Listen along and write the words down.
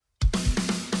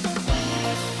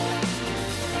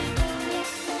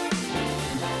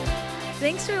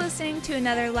Thanks for listening to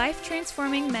another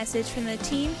life-transforming message from the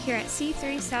team here at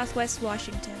C3 Southwest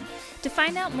Washington. To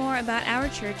find out more about our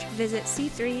church, visit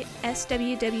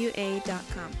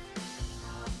c3swwa.com.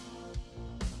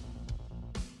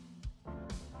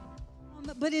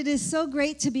 But it is so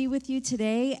great to be with you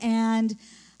today and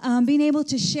being able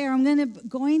to share. I'm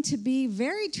going to be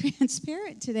very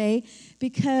transparent today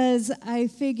because I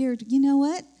figured, you know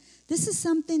what? This is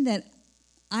something that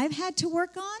I've had to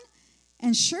work on,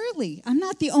 and surely I'm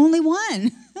not the only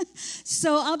one.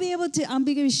 So I'll be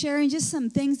sharing just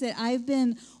some things that I've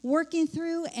been working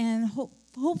through and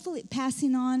hopefully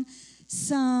passing on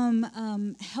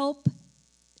some help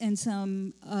and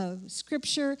some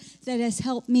scripture that has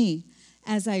helped me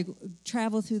as I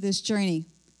travel through this journey.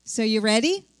 So you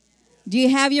ready? Do you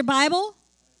have your Bible?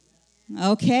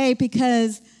 Okay,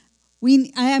 because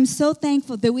I am so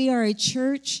thankful that we are a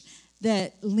church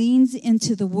that leans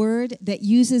into the Word, that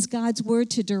uses God's Word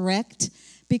to direct,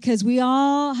 because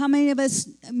how many of us,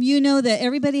 you know that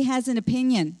everybody has an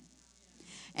opinion,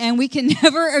 and we can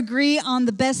never agree on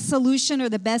the best solution or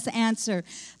the best answer.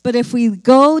 But if we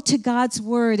go to God's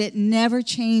Word, it never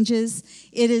changes.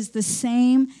 It is the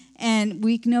same, and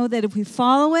we know that if we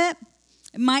follow it,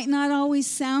 it might not always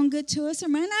sound good to us, or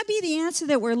might not be the answer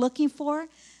that we're looking for,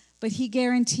 but He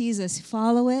guarantees us,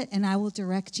 follow it, and I will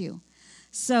direct you.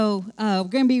 So we're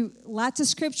going to be lots of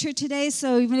scripture today,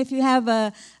 so even if you have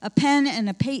a pen and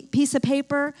a piece of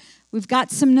paper, we've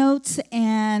got some notes,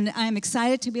 and I'm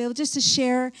excited to be able just to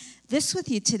share this with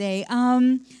you today.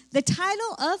 The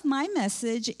title of my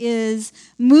message is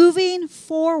Moving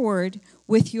Forward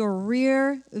with Your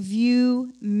Rear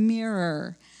View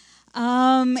Mirror.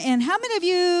 And how many of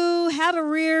you have a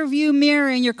rear view mirror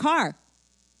in your car?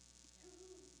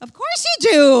 Of course you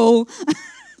do.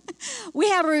 We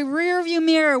have a rear view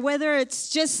mirror, whether it's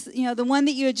just, the one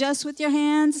that you adjust with your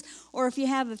hands, or if you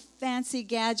have a fancy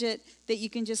gadget that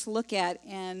you can just look at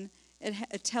and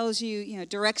it tells you,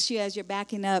 directs you as you're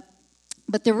backing up.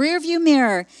 But the rear view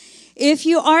mirror, if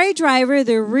you are a driver,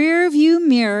 the rear view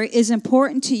mirror is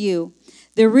important to you.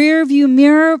 The rear view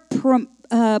mirror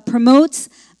promotes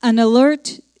an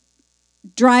alert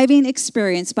driving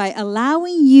experience by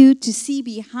allowing you to see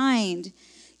behind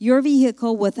your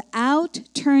vehicle without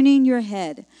turning your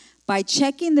head. By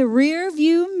checking the rear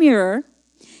view mirror,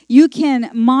 you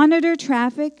can monitor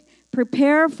traffic,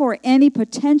 prepare for any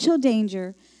potential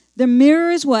danger. The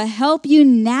mirrors will help you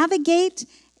navigate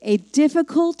a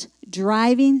difficult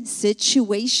driving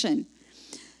situation.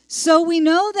 So we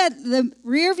know that the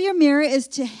rear view mirror is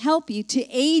to help you, to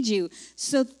aid you,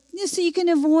 so you can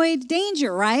avoid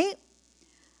danger, right?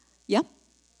 Yep.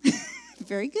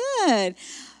 Very good.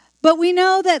 But we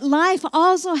know that life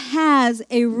also has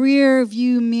a rear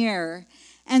view mirror.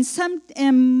 And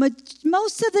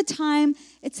most of the time,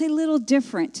 it's a little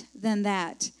different than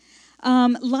that.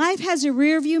 Life has a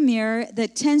rear view mirror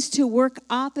that tends to work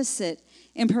opposite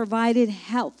in providing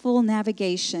helpful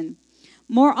navigation.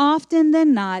 More often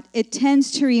than not, it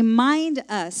tends to remind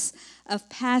us of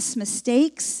past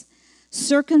mistakes,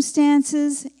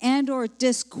 circumstances, and or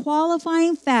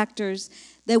disqualifying factors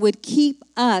that would keep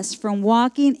us from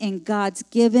walking in God's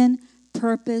given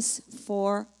purpose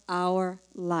for our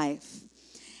life.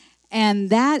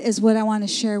 And that is what I want to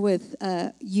share with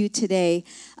you today.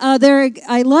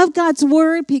 I love God's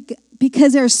Word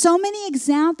because there are so many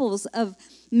examples of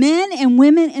men and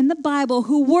women in the Bible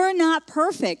who were not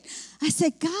perfect. I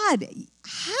said, God,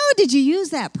 how did you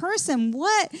use that person?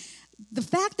 The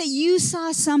fact that you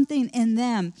saw something in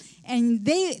them, and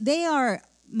they are,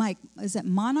 is it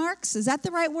monarchs? Is that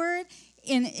the right word?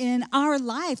 In our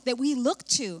life that we look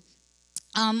to.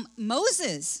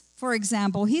 Moses, for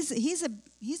example, he's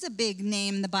a big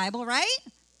name in the Bible, right?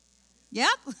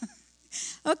 Yep.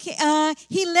 Okay.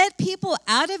 He led people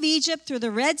out of Egypt through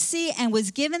the Red Sea and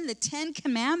was given the 10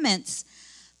 Commandments.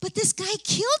 But this guy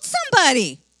killed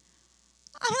somebody.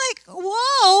 I'm like,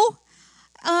 whoa.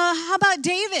 How about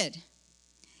David?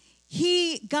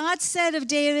 God said of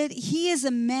David, he is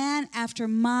a man after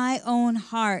my own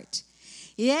heart.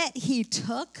 Yet he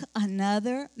took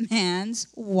another man's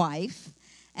wife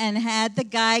and had the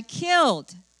guy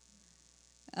killed.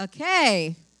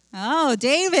 Okay. Oh,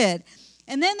 David.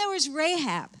 And then there was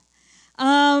Rahab.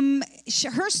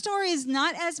 Her story is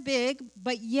not as big,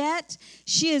 but yet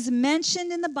she is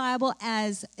mentioned in the Bible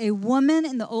as a woman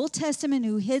in the Old Testament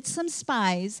who hid some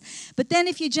spies. But then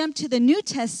if you jump to the New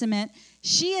Testament,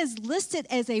 she is listed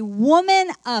as a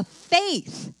woman of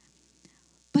faith.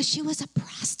 But she was a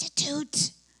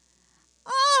prostitute.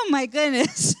 Oh, my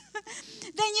goodness.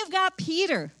 Then you've got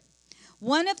Peter.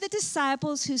 one of the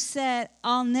disciples who said,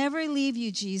 I'll never leave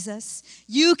you, Jesus.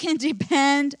 You can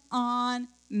depend on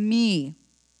me.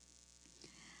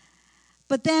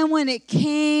 But then when it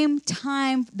came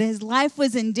time, his life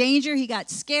was in danger, he got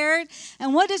scared.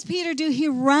 And what does Peter do? He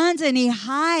runs and he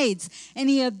hides and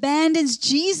he abandons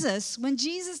Jesus when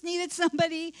Jesus needed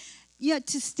somebody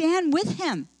to stand with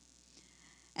him.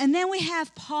 And then we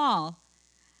have Paul.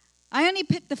 I only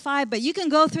picked the 5, but you can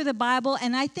go through the Bible,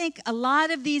 and I think a lot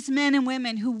of these men and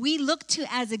women who we look to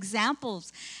as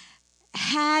examples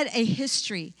had a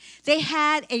history. They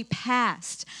had a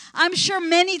past. I'm sure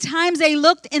many times they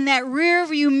looked in that rear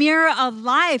view mirror of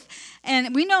life,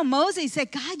 and we know Moses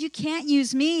said, God, you can't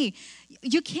use me.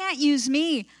 You can't use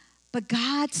me. But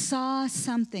God saw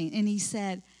something, and he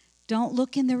said, don't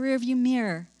look in the rear view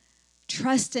mirror.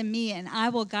 Trust in me, and I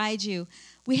will guide you.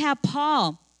 We have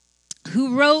Paul,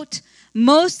 who wrote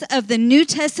most of the New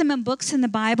Testament books in the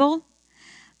Bible,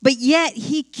 but yet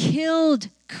he killed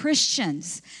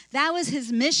Christians. That was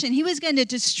his mission. He was going to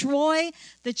destroy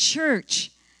the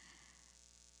church.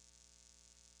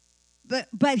 But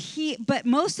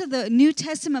most of the New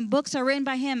Testament books are written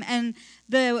by him, and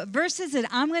the verses that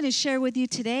I'm going to share with you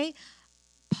today,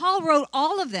 Paul wrote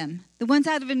all of them, the ones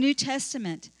out of the New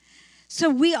Testament. So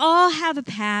we all have a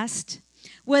past,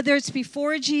 whether it's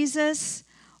before Jesus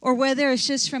or whether it's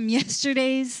just from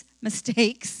yesterday's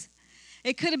mistakes.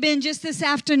 It could have been just this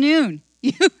afternoon.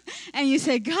 And you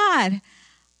say, God,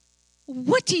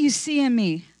 what do you see in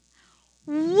me?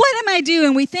 What am I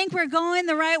doing? We think we're going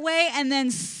the right way, and then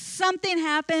something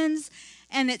happens,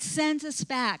 and it sends us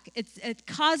back. It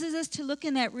causes us to look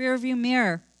in that rearview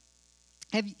mirror.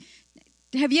 Have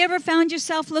you ever found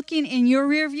yourself looking in your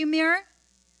rearview mirror?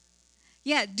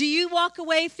 Yeah, do you walk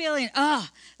away feeling,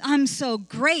 I'm so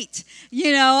great,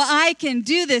 I can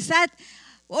do this,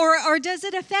 or does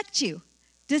it affect you?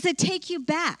 Does it take you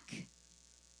back?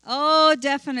 Oh,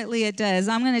 definitely it does.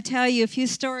 I'm going to tell you a few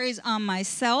stories on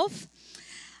myself.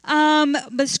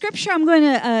 But scripture I'm going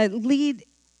to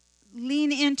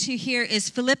lean into here is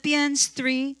Philippians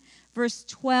 3, verse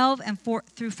 12 and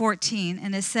through 14,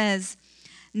 and it says,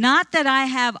 not that I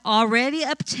have already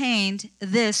obtained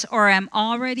this or am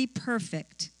already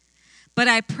perfect, but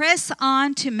I press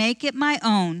on to make it my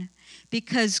own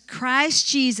because Christ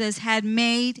Jesus had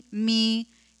made me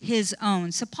his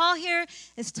own. So Paul here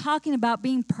is talking about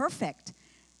being perfect.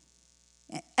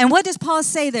 And what does Paul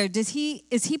say there? Is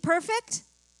he perfect?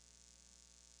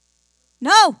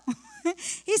 No.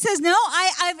 He says, no,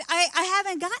 I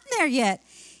haven't gotten there yet.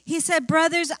 He said,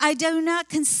 brothers, I do not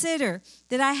consider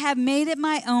that I have made it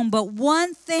my own, but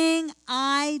one thing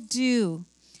I do,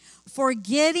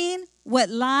 forgetting what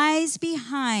lies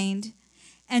behind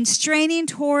and straining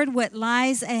toward what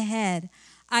lies ahead,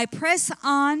 I press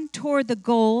on toward the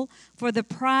goal for the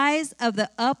prize of the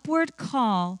upward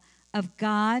call of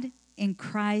God in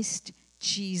Christ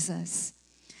Jesus.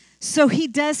 So he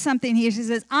does something here. He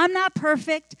says, I'm not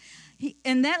perfect.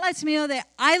 And that lets me know that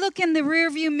I look in the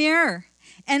rearview mirror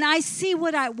and I see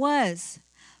what I was.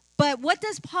 But what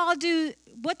does Paul do?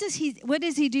 What does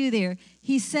he do there?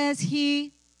 He says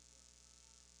he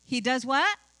does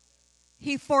what?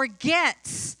 He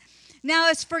forgets. Now,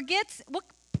 as forgets,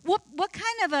 what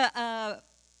kind of a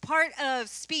part of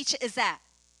speech is that?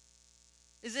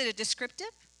 Is it a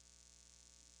descriptive?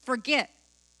 Forget.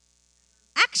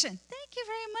 Action. Thank you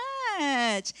very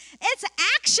much. It's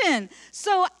action.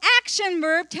 So action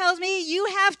verb tells me you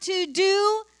have to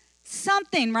do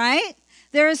something, right?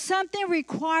 There is something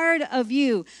required of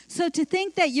you. So to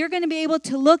think that you're going to be able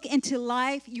to look into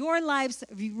life, your life's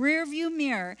rear view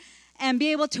mirror, and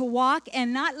be able to walk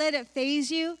and not let it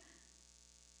faze you,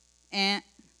 and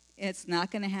it's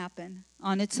not going to happen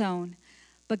on its own.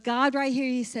 But God right here,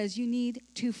 he says you need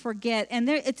to forget. And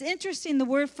there, it's interesting, the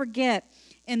word forget.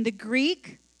 In the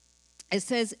Greek, it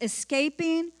says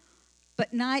escaping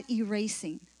but not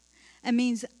erasing. It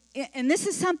means, and this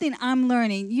is something I'm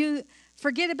learning, you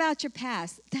forget about your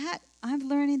past. That, I'm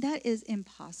learning, that is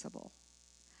impossible.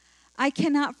 I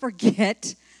cannot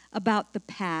forget about the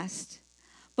past.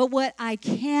 But what I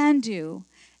can do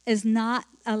is not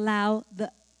allow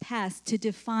the past to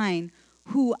define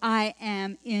who I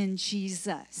am in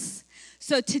Jesus.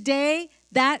 So today,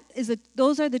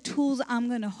 those are the tools I'm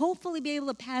going to hopefully be able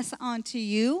to pass on to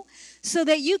you so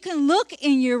that you can look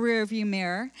in your rearview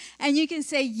mirror and you can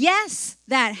say, yes,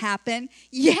 that happened.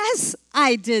 Yes,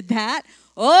 I did that.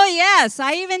 Oh, yes,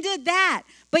 I even did that.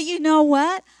 But you know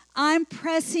what? I'm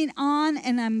pressing on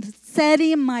and I'm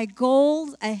setting my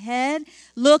goals ahead,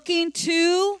 looking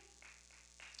to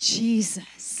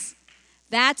Jesus.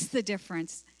 That's the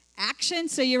difference. Action.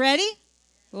 So you ready?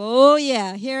 Oh,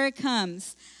 yeah, here it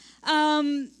comes.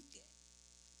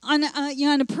 on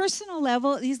a personal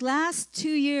level, these last 2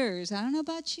 years, I don't know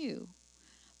about you,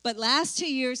 but last 2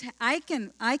 years, I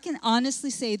can honestly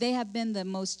say they have been the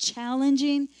most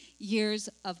challenging years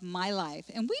of my life.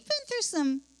 And we've been through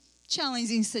some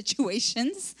challenging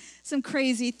situations, some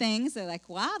crazy things. They're like,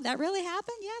 wow, that really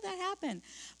happened? Yeah, that happened.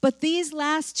 But these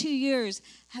last 2 years,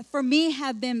 for me,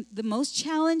 have been the most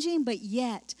challenging, but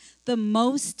yet the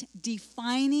most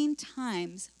defining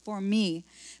times for me,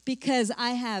 because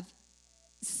I have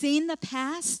seen the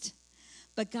past,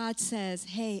 but God says,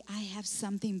 hey, I have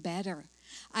something better.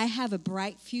 I have a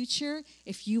bright future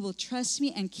if you will trust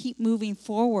me and keep moving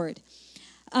forward.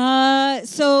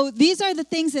 So these are the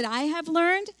things that I have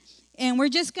learned, and we're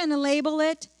just going to label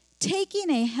it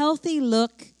taking a healthy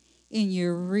look in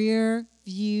your rear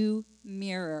view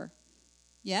mirror.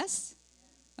 Yes?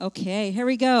 Okay, here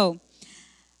we go.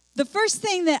 The first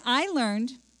thing that I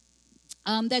learned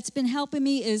that's been helping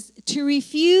me is to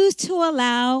refuse to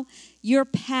allow your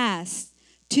past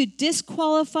to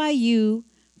disqualify you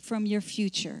from your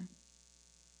future.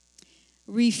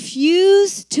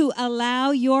 Refuse to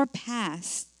allow your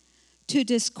past to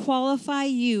disqualify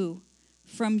you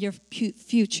from your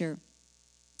future.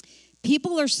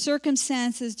 People or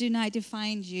circumstances do not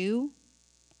define you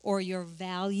or your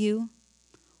value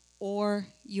or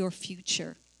your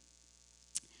future.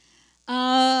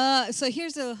 So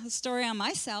here's a story on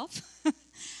myself.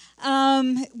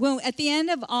 Well, at the end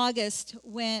of August,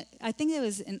 I think it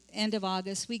was end of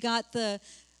August, we got the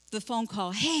phone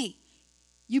call. Hey,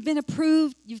 you've been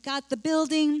approved. You've got the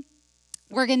building.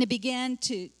 We're going to begin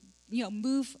to,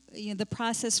 move the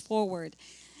process forward.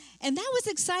 And that was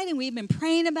exciting. We've been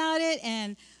praying about it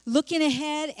and looking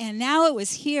ahead, and now it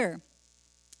was here.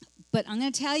 But I'm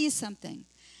going to tell you something.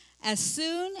 As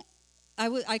soon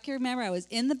I can remember I was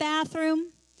in the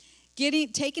bathroom,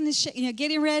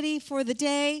 getting ready for the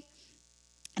day,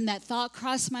 and that thought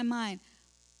crossed my mind.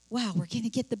 Wow, we're going to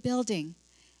get the building.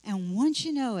 And once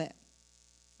you know it,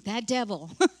 that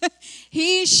devil,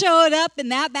 he showed up in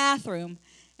that bathroom,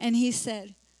 and he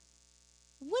said,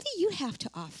 what do you have to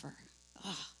offer?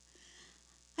 Oh.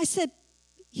 I said,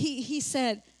 he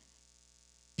said,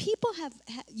 people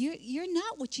you're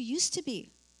not what you used to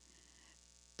be.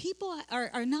 People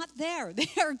are not there. They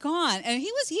are gone. And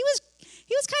he was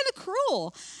kind of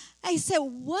cruel. I said,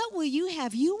 what will you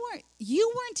have? You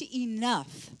weren't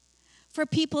enough for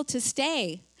people to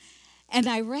stay. And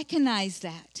I recognized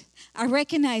that. I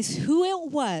recognized who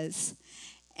it was.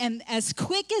 And as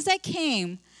quick as I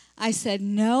came, I said,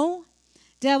 no,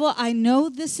 devil, I know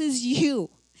this is you.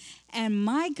 And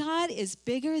my God is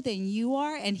bigger than you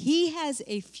are, and he has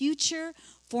a future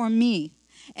for me.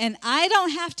 And I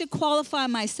don't have to qualify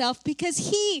myself because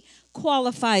he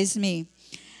qualifies me.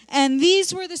 And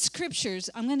these were the scriptures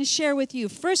I'm going to share with you.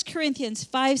 1 Corinthians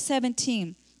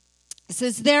 5:17. It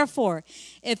says, therefore,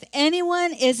 if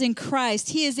anyone is in Christ,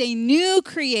 he is a new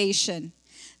creation.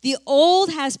 The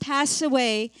old has passed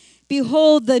away.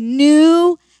 Behold, the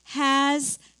new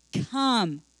has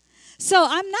come. So you're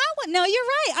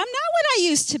right. I'm not what I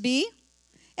used to be.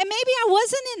 And maybe I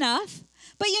wasn't enough.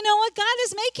 But you know what? God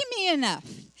is making me enough.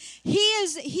 He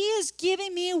is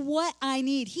giving me what I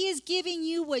need. He is giving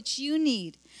you what you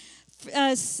need.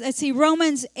 Let's see,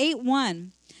 Romans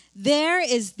 8:1. There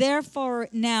is therefore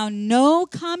now no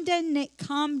condemnation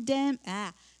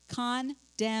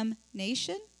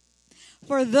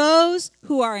for those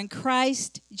who are in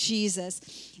Christ Jesus.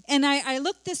 And I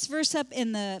looked this verse up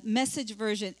in the Message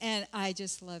version, and I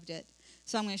just loved it.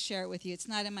 So I'm going to share it with you. It's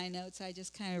not in my notes. I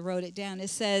just kind of wrote it down. It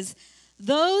says,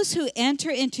 those who enter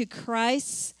into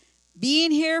Christ's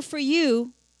being here for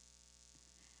you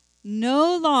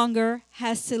no longer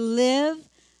has to live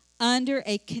under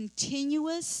a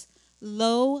continuous,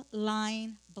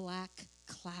 low-lying black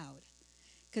cloud.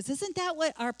 Because isn't that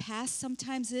what our past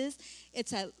sometimes is?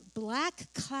 It's a black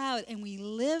cloud, and we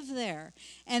live there.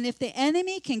 And if the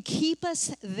enemy can keep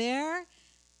us there,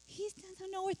 he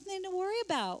doesn't know anything to worry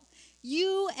about.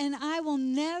 You and I will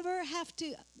never have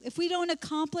to, if we don't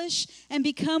accomplish and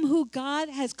become who God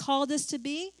has called us to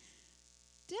be,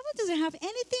 the devil doesn't have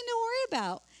anything to worry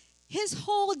about. His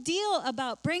whole deal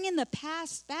about bringing the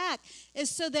past back is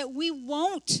so that we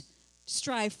won't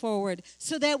strive forward,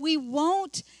 so that we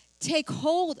won't take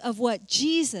hold of what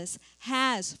Jesus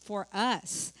has for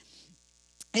us.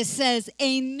 It says,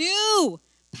 a new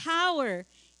power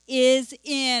is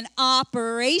in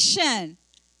operation.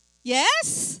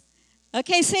 Yes?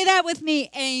 Okay, say that with me.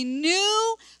 A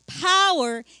new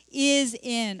power is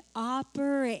in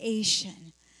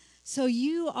operation. So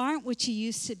you aren't what you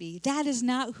used to be. That is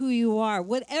not who you are.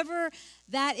 Whatever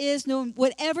that is,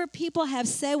 whatever people have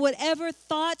said, whatever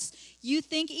thoughts you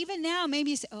think, even now,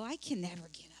 maybe you say, oh, I can never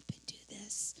get up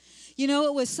You know,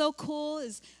 what was so cool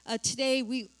is today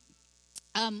we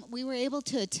were able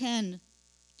to attend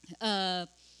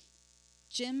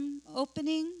gym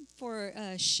opening for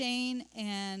Shane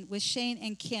and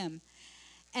Kim.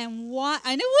 And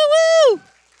I know, woo-woo!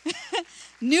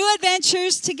 New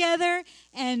adventures together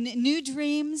and new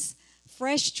dreams,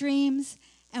 fresh dreams.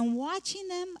 And watching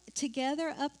them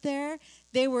together up there,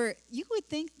 you would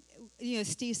think,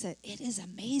 Steve said, it is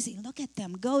amazing. Look at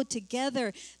them go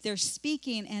together. They're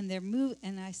speaking and they're moving.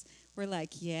 And we're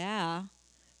like, yeah,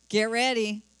 get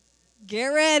ready. Get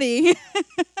ready.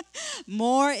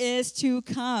 More is to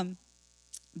come.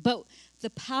 But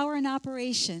the power in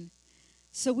operation,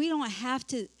 so we don't have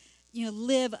to,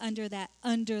 live under that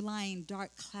underlying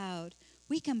dark cloud.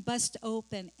 We can bust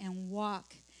open and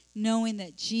walk knowing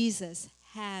that Jesus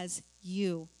has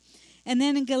you. And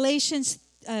then in Galatians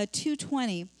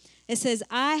 2:20, it says,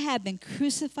 I have been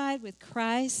crucified with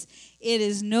Christ. It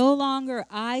is no longer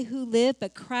I who live,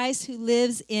 but Christ who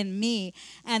lives in me.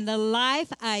 And the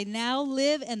life I now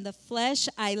live in the flesh,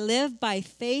 I live by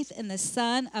faith in the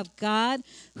Son of God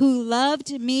who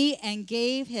loved me and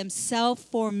gave himself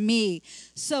for me.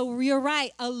 So you're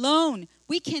right, alone.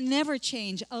 We can never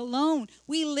change. Alone.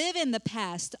 We live in the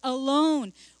past.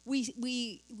 Alone.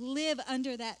 We live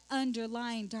under that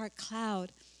underlying dark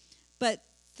cloud. But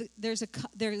there's a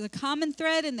common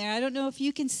thread in there. I don't know if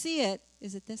you can see it.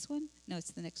 Is it this one? No,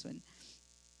 it's the next one.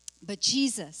 But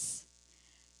Jesus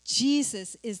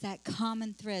is that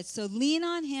common thread. So lean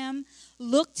on him,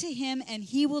 look to him, and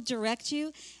he will direct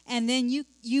you. And then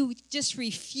you just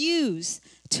refuse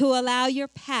to allow your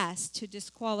past to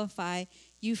disqualify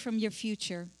you from your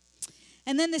future.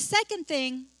 And then the second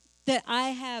thing that I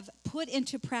have put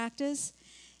into practice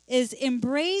is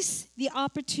embrace the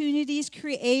opportunities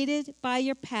created by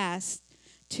your past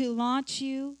to launch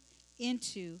you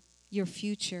into your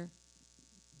future.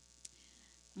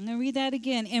 I'm going to read that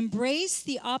again. Embrace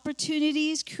the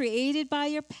opportunities created by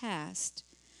your past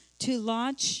to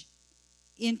launch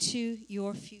into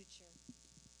your future.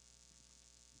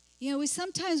 We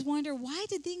sometimes wonder, why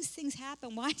did these things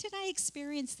happen? Why did I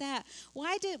experience that?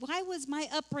 Why was my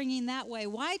upbringing that way?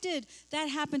 Why did that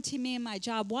happen to me in my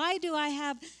job? Why do I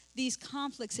have these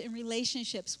conflicts in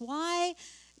relationships? Why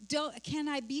can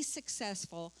I be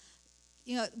successful?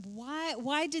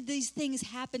 Why did these things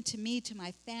happen to me, to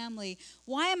my family?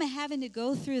 Why am I having to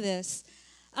go through this?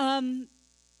 And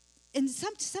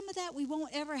some of that we won't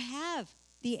ever have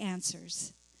the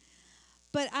answers.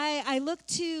 But I look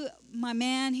to my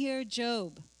man here,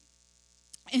 Job.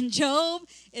 And Job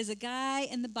is a guy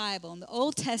in the Bible, in the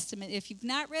Old Testament. If you've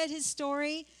not read his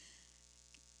story,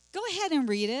 go ahead and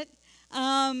read it.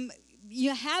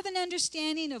 You have an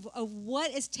understanding of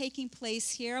what is taking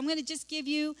place here. I'm going to just give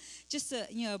you just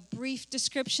a brief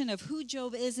description of who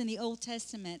Job is in the Old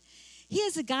Testament. He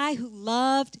is a guy who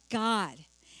loved God,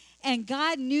 and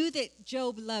God knew that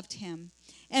Job loved him.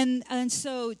 And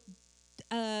so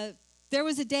there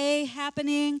was a day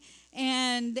happening,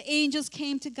 and the angels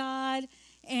came to God,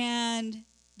 and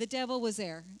the devil was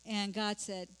there. And God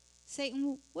said,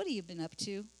 Satan, what have you been up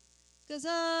to? He goes,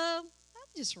 I'm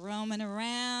just roaming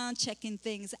around, checking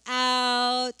things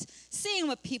out, seeing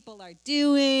what people are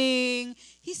doing.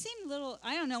 He seemed a little,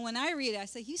 I don't know, when I read it, I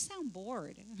say, you sound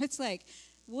bored. It's like,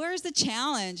 where's the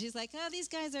challenge? He's like, these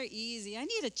guys are easy. I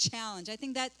need a challenge. I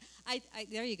think that,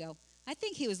 there you go. I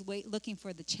think he was looking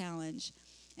for the challenge.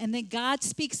 And then God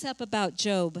speaks up about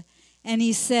Job, and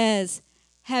he says,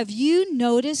 have you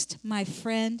noticed my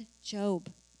friend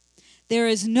Job? There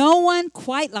is no one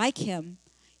quite like him.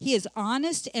 He is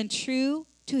honest and true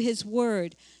to his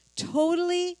word,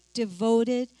 totally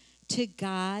devoted to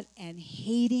God and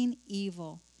hating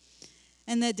evil.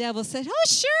 And the devil said, oh,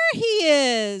 sure he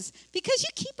is, because you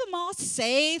keep him all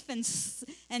safe and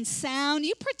sound.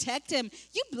 You protect him.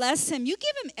 You bless him. You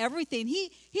give him everything. He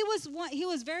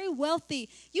was very wealthy.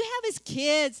 You have his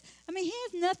kids. I mean, he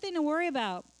has nothing to worry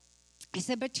about. I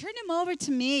said, but turn him over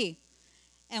to me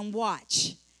and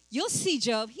watch. You'll see,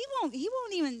 Job.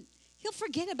 He'll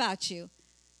forget about you.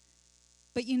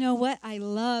 But you know what? I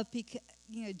love, because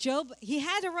Job, he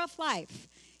had a rough life.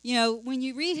 When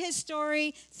you read his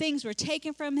story, things were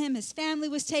taken from him. His family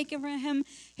was taken from him.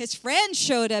 His friends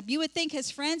showed up. You would think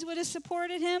his friends would have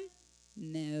supported him.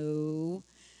 No.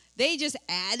 They just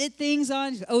added things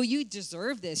on. Oh, you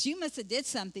deserve this. You must have did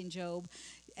something, Job.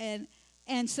 And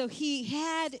so he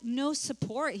had no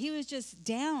support. He was just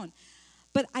down.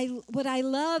 But what I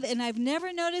love, and I've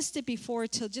never noticed it before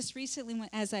till just recently,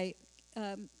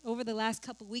 over the last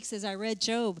couple of weeks as I read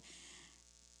Job,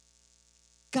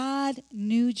 God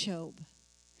knew Job.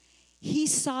 he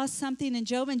saw something in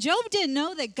Job, and Job didn't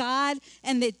know that God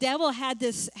and the devil had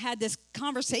this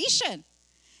conversation.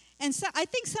 And so I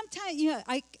think sometimes,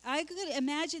 I could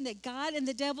imagine that God and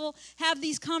the devil have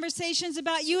these conversations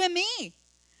about you and me.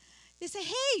 They say,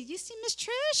 hey, you see Miss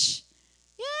Trish?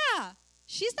 Yeah,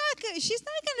 she's not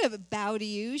going to bow to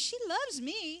you. She loves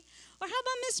me. Or how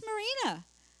about Miss Marina?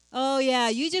 Oh, yeah,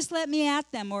 you just let me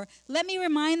at them, or let me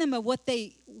remind them of what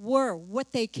they were,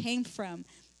 what they came from.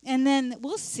 And then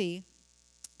we'll see.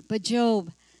 But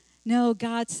Job, no,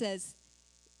 God says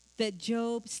that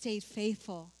Job stayed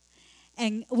faithful.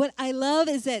 And what I love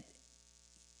is that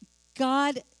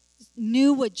God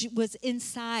knew what was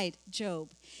inside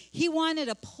Job. He wanted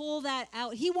to pull that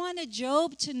out. He wanted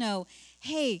Job to know,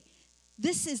 hey,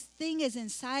 thing is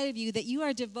inside of you, that you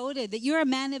are devoted, that you're a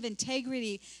man of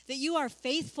integrity, that you are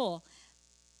faithful.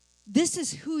 This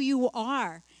is who you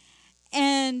are.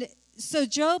 And so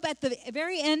Job, at the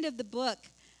very end of the book,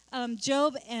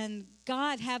 Job and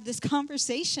God have this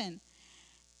conversation.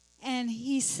 And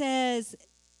he says,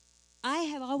 I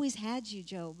have always had you,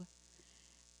 Job.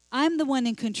 I'm the one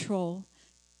in control.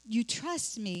 You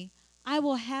trust me. I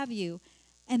will have you.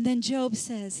 And then Job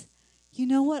says, you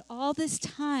know what? All this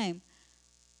time,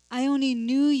 I only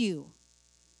knew you,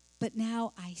 but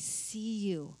now I see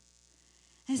you.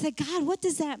 And I said, God, what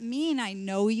does that mean? I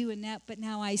know you and that, but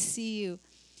now I see you.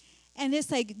 And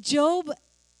it's like Job,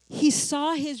 he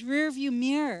saw his rearview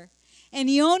mirror, and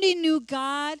he only knew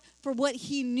God for what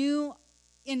he knew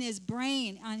in his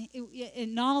brain,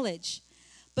 in knowledge.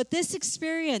 But this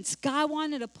experience, God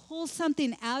wanted to pull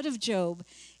something out of Job.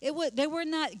 They were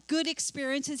not good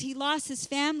experiences. He lost his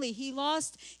family. He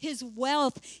lost his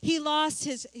wealth. He lost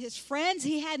his friends.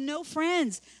 He had no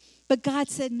friends. But God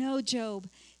said, no, Job,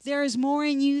 there is more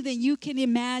in you than you can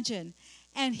imagine.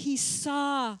 And he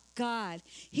saw God.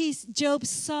 Job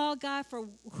saw God for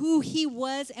who he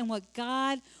was and what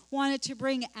God wanted to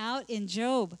bring out in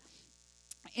Job.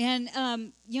 And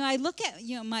I look at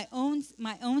my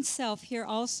own self here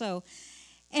also,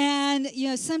 and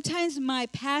sometimes my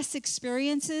past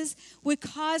experiences would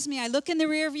cause me. I look in the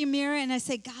rearview mirror and I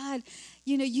say, God,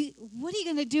 what are you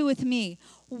going to do with me?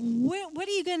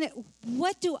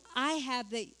 What do I have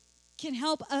that can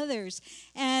help others?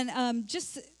 And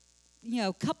just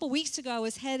a couple weeks ago, I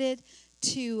was headed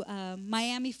to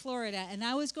Miami, Florida, and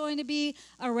I was going to be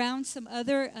around some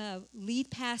other lead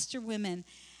pastor women.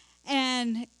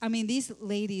 And, these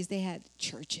ladies, they had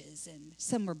churches, and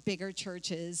some were bigger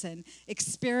churches and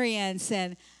experience.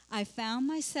 And I found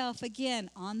myself, again,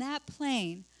 on that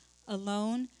plane,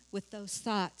 alone with those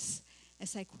thoughts.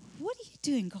 It's like, what are you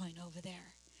doing going over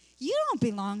there? You don't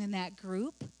belong in that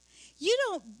group.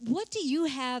 What do you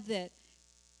have that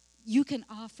you can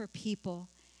offer people?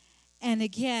 And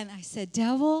again, I said,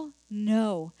 devil,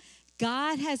 no.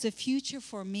 God has a future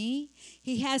for me.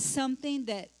 He has something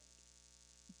that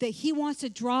he wants to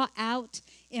draw out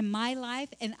in my life,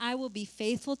 and I will be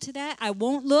faithful to that. I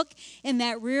won't look in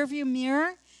that rearview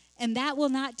mirror, and that will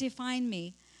not define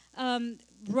me.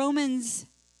 Romans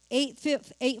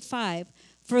 8:5.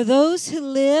 For those who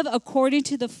live according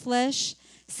to the flesh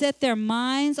set their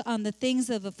minds on the things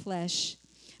of the flesh.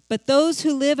 But those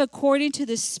who live according to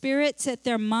the Spirit set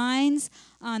their minds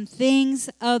on things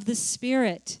of the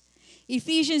Spirit.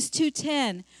 Ephesians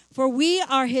 2:10. For we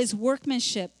are his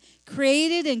workmanship,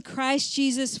 created in Christ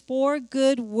Jesus for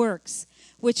good works,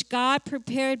 which God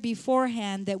prepared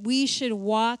beforehand that we should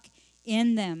walk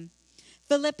in them.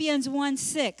 Philippians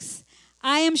 1:6.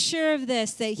 I am sure of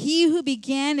this, that he who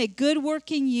began a good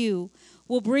work in you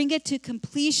will bring it to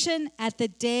completion at the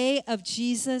day of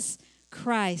Jesus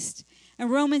Christ.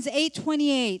 And Romans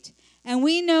 8:28. And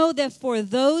we know that for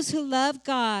those who love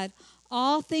God,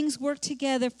 all things work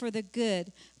together for the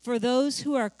good, for those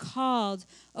who are called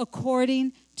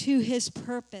according to his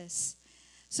purpose.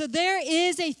 So there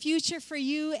is a future for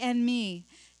you and me.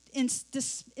 In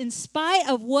spite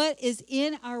of what is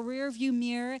in our rearview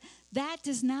mirror, that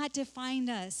does not define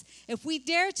us. If we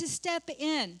dare to step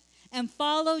in and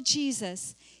follow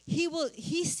Jesus,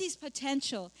 he sees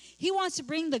potential. He wants to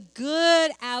bring the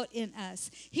good out in us.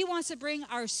 He wants to bring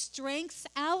our strengths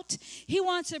out. He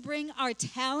wants to bring our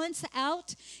talents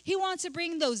out. He wants to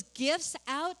bring those gifts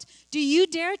out. Do you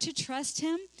dare to trust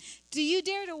him? Do you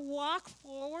dare to walk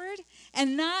forward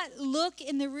and not look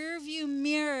in the rearview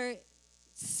mirror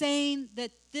saying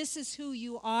that this is who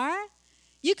you are?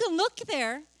 You can look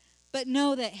there, but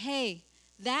know that, hey,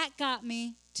 that got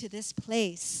me to this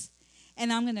place.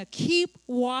 And I'm going to keep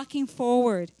walking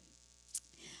forward.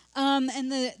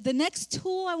 And the next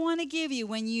tool I want to give you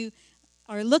when you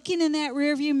are looking in that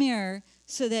rearview mirror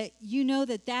so that you know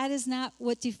that that is not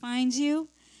what defines you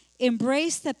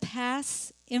Embrace the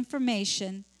past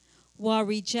information while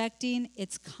rejecting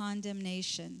its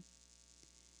condemnation.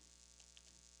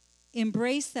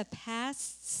 Embrace the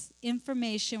past's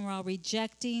information while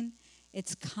rejecting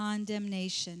its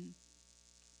condemnation.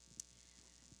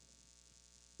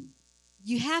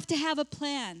 You have to have a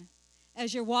plan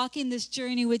as you're walking this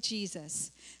journey with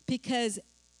Jesus, because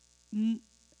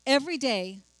every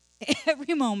day,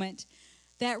 every moment,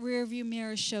 that rearview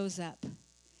mirror shows up.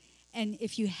 And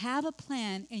if you have a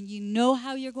plan and you know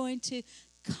how you're going to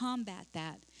combat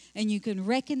that, and you can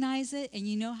recognize it and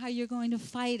you know how you're going to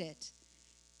fight it,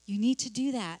 you need to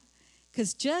do that.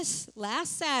 Because just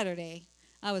last Saturday,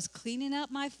 I was cleaning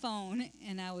up my phone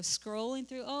and I was scrolling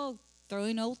through,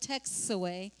 throwing old texts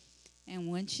away. And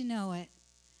once you know it,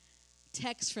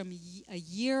 text from a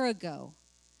year ago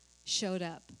showed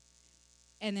up.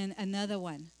 And then another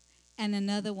one, and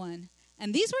another one.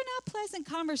 And these were not pleasant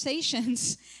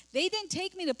conversations. They didn't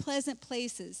take me to pleasant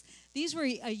places. These were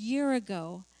a year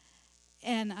ago.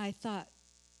 And I thought,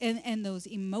 and those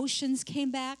emotions came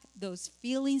back, those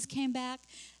feelings came back,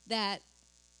 that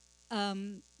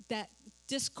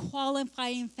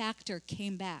disqualifying factor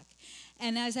came back.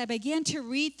 And as I began to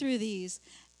read through these,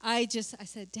 I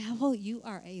said, devil, you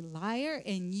are a liar,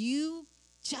 and you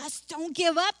just don't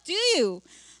give up, do you?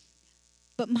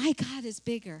 But my God is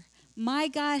bigger. My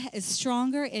God is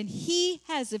stronger, and he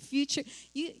has a future.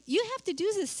 You have to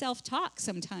do this self-talk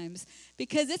sometimes,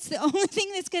 because it's the only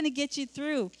thing that's going to get you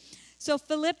through. So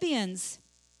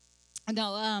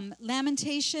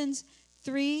Lamentations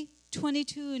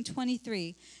 3:22 and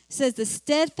 23 says, the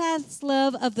steadfast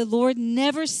love of the Lord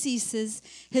never ceases.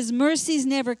 His mercies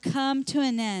never come to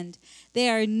an end. They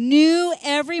are new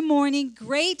every morning.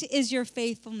 Great is your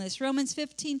faithfulness. Romans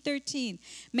 15:13.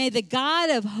 May the God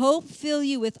of hope fill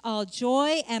you with all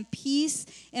joy and peace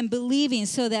in believing,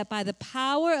 so that by the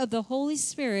power of the Holy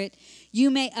Spirit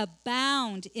you may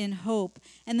abound in hope.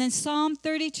 And then Psalm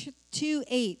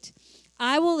 32:8.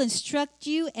 I will instruct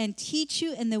you and teach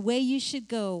you in the way you should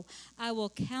go. I will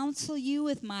counsel you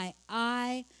with my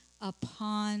eye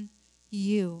upon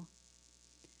you.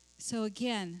 So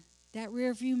again, that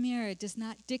rearview mirror does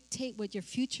not dictate what your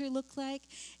future looks like.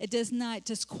 It does not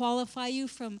disqualify you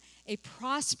from a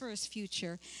prosperous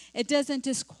future. It doesn't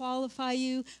disqualify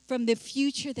you from the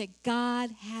future that God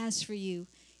has for you.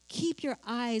 Keep your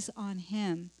eyes on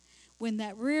him. When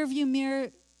that rearview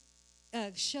mirror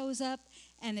shows up,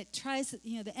 and it tries,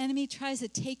 the enemy tries to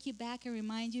take you back and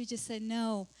remind you, just say,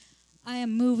 no, I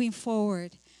am moving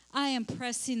forward. I am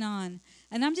pressing on.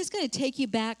 And I'm just going to take you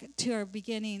back to our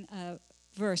beginning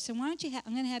verse. And why don't you,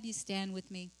 I'm going to have you stand with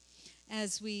me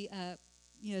as we,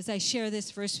 as I share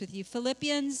this verse with you.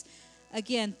 Philippians,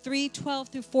 again, 3:12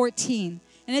 through 14.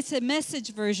 And it's a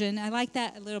Message version. I like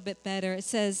that a little bit better. It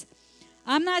says,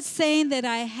 I'm not saying that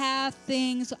I have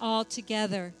things all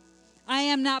together. I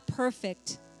am not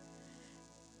perfect.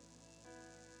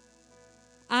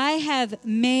 I have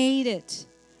made it,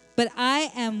 but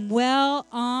I am well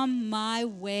on my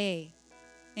way.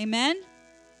 Amen?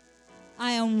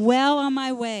 I am well on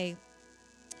my way.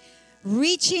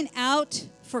 Reaching out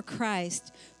for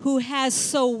Christ, who has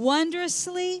so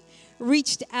wondrously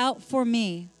reached out for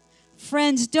me.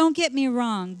 Friends, don't get me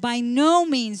wrong. By no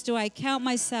means do I count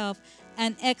myself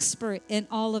an expert in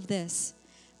all of this.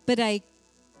 But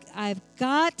I've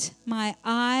got my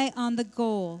eye on the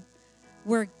goal,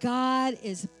 where God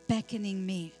is beckoning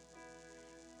me.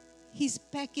 He's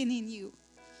beckoning you.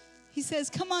 He says,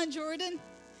 come on, Jordan.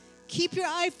 Keep your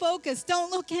eye focused.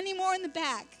 Don't look anymore in the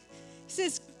back. He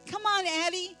says, come on,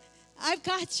 Addie. I've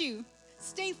got you.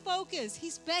 Stay focused.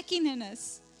 He's beckoning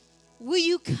us. Will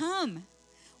you come?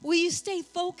 Will you stay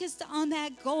focused on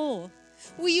that goal?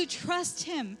 Will you trust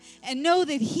him and know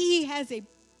that he has a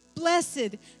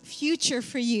blessed future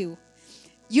for you?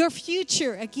 Your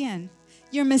future, again,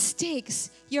 your mistakes,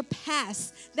 your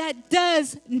past, that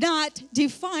does not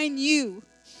define you.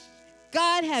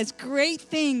 God has great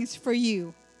things for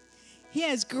you. He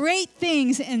has great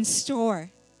things in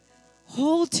store.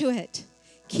 Hold to it.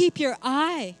 Keep your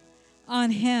eye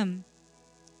on him.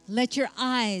 Let your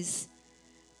eyes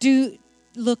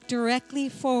look directly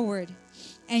forward,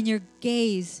 and your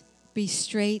gaze be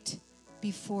straight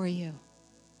before you.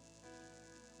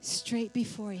 Straight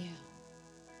before you.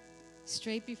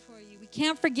 Straight before you. We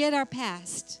can't forget our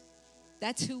past.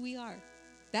 That's who we are.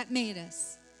 That made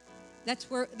us. That's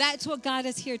what got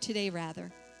us here today,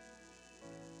 rather.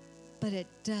 But it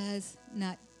does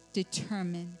not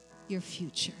determine your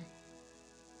future.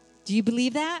 Do you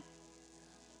believe that?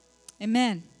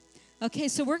 Amen. Okay,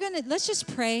 so let's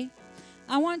just pray.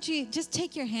 I want you, just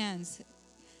take your hands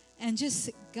and just,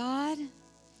 God,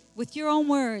 with your own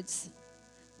words,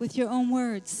 with your own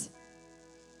words.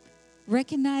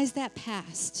 Recognize that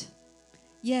past.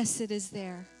 Yes, it is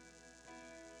there.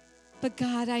 But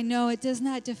God, I know it does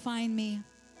not define me.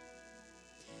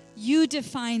 You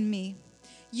define me.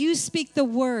 You speak the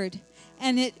word,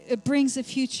 and it brings a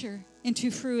future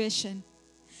into fruition.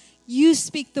 You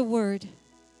speak the word.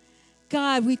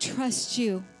 God, we trust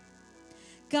you.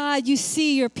 God, you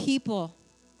see your people.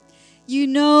 You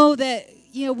know that,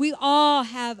 we all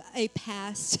have a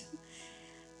past.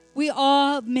 We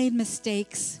all made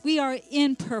mistakes. We are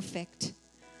imperfect.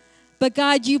 But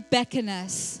God, you beckon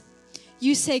us.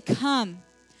 You say, come,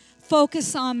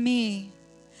 focus on me.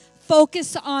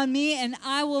 Focus on me, and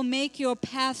I will make your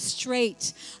path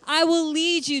straight. I will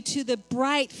lead you to the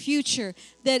bright future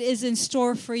that is in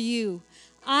store for you.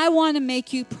 I want to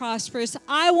make you prosperous.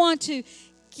 I want to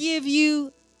give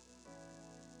you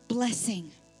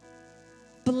blessing.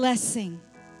 Blessing.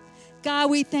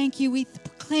 God, we thank you. We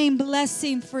proclaim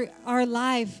blessing for our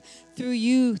life through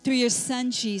you, through your Son,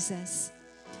 Jesus.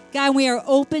 God, we are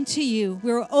open to you.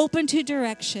 We're open to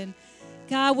direction.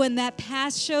 God, when that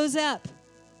past shows up,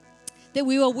 that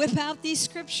we will whip out these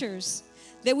scriptures,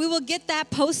 that we will get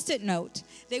that Post-it note,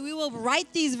 that we will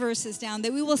write these verses down,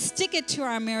 that we will stick it to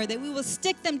our mirror, that we will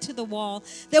stick them to the wall,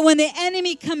 that when the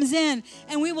enemy comes in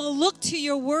and we will look to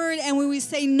your word and we will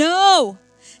say, no,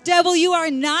 devil, you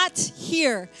are not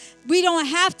here. We don't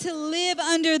have to live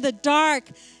under the dark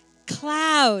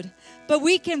cloud, but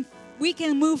we can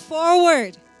move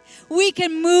forward. We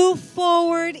can move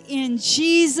forward in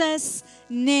Jesus'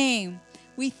 name.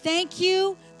 We thank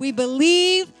you, we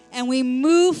believe, and we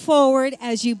move forward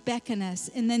as you beckon us.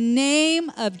 In the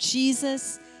name of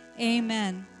Jesus,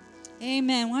 amen.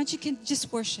 Amen. Why don't you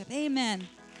just worship? Amen.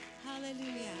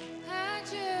 Hallelujah. I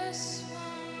just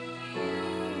want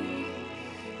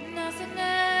you, nothing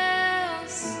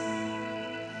else,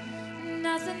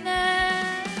 nothing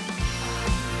else.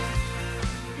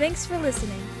 Thanks for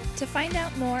listening. To find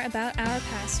out more about our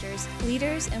pastors,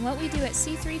 leaders, and what we do at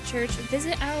C3 Church,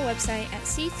 visit our website at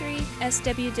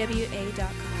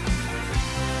c3swwa.com.